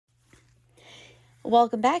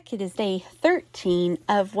Welcome back. It is day 13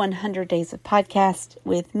 of 100 Days of Podcast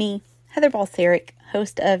with me, Heather Balsaric,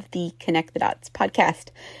 host of the Connect the Dots podcast.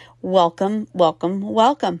 Welcome, welcome,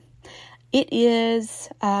 welcome. It is,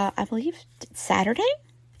 I believe, Saturday?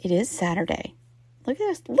 It is Saturday. Look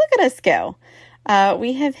at us go.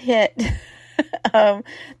 We have hit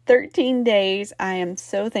 13 days. I am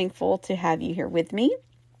so thankful to have you here with me.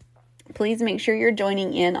 Please make sure you're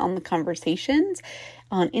joining in on the conversations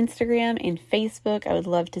on Instagram and Facebook. I would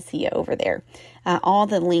love to see you over there. All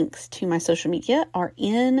the links to my social media are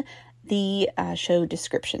in the show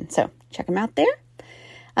description, so check them out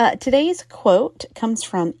there. Today's quote comes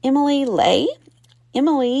from Emily Ley.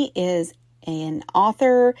 Emily is an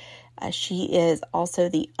author. She is also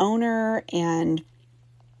the owner and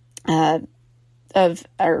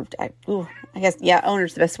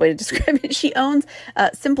owner's the best way to describe it. She owns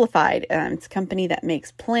Simplified. It's a company that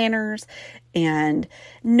makes planners and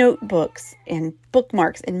notebooks and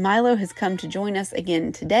bookmarks. And Milo has come to join us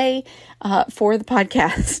again today for the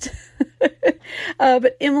podcast.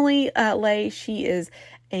 But Emily Ley, she is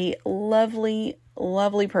a lovely,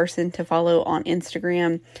 lovely person to follow on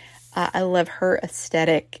Instagram. I love her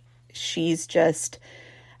aesthetic. She's just,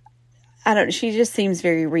 she just seems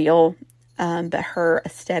very real. But her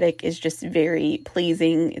aesthetic is just very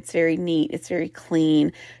pleasing. It's very neat. It's very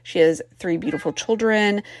clean. She has 3 beautiful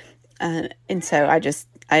children. And so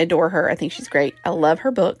I adore her. I think she's great. I love her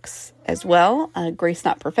books as well. Grace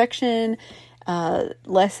Not Perfection,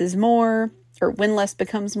 Less is More, or When Less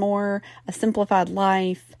Becomes More, A Simplified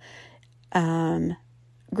Life,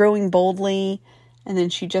 Growing Boldly. And then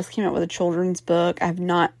she just came out with a children's book. I have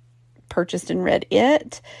not purchased and read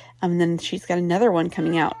it. And then she's got another one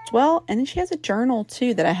coming out as well. And then she has a journal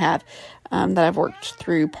too that I have, that I've worked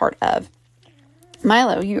through part of.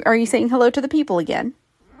 Milo, are you saying hello to the people again?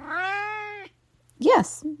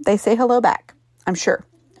 Yes, they say hello back. I'm sure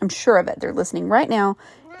of it. They're listening right now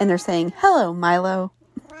and they're saying, hello, Milo.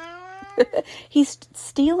 He's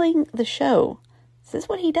stealing the show. This is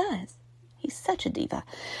what he does. He's such a diva.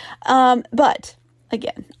 But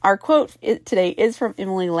again, our quote today is from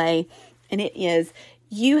Emily Ley, and it is,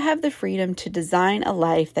 "You have the freedom to design a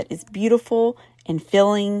life that is beautiful and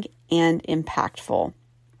filling and impactful."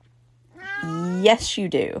 Yes, you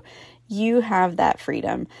do. You have that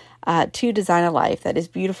freedom to design a life that is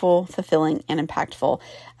beautiful, fulfilling, and impactful.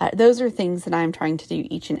 Those are things that I'm trying to do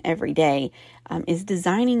each and every day, is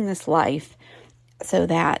designing this life so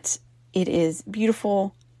that it is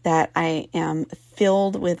beautiful, that I am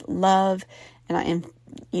filled with love, and I am,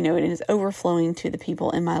 it is overflowing to the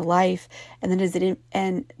people in my life, and that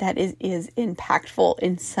is impactful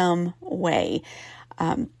in some way.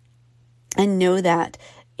 And know that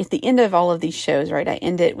at the end of all of these shows, right, I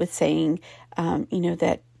end it with saying,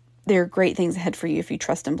 that there are great things ahead for you if you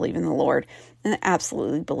trust and believe in the Lord. And I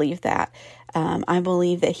absolutely believe that. I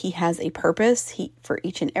believe that He has a purpose for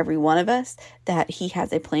each and every one of us, that He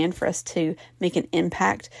has a plan for us to make an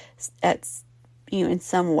impact in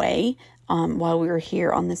some way while we were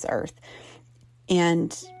here on this earth.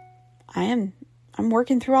 And I'm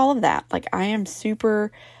working through all of that. Like, I am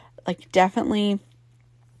super, definitely,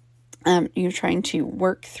 trying to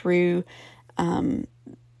work through,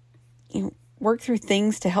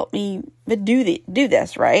 things to help me do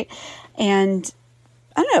this, right? And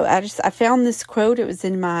I don't know, I found this quote. It was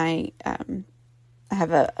in my, I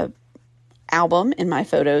have a album in my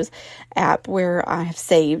Photos app where I have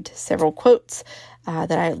saved several quotes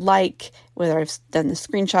that I like, whether I've done the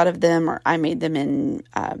screenshot of them or I made them in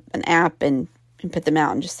an app and put them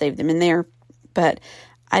out and just saved them in there. But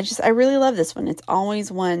I really love this one. It's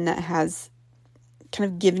always one that has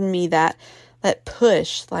kind of given me that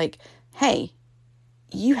push, like, hey,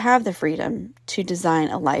 you have the freedom to design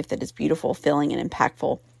a life that is beautiful, filling, and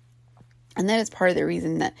impactful. And that is part of the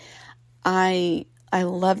reason that I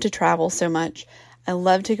love to travel so much. I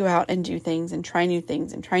love to go out and do things and try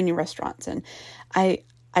new restaurants. And I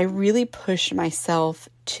really push myself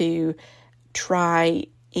to try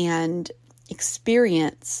and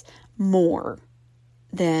experience more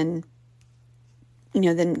than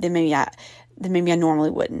maybe I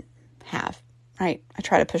normally wouldn't have. Right? I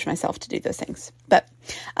try to push myself to do those things. But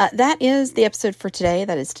that is the episode for today.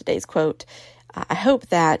 That is today's quote. I hope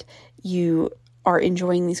that you are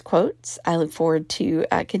enjoying these quotes. I look forward to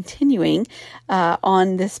continuing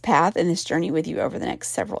on this path and this journey with you over the next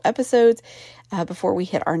several episodes before we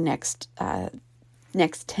hit our next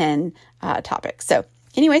 10 topics. So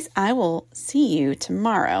anyways, I will see you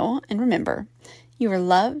tomorrow. And remember, you are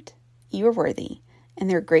loved, you are worthy, and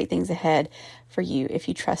there are great things ahead for you if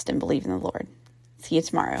you trust and believe in the Lord. See you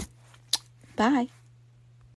tomorrow. Bye.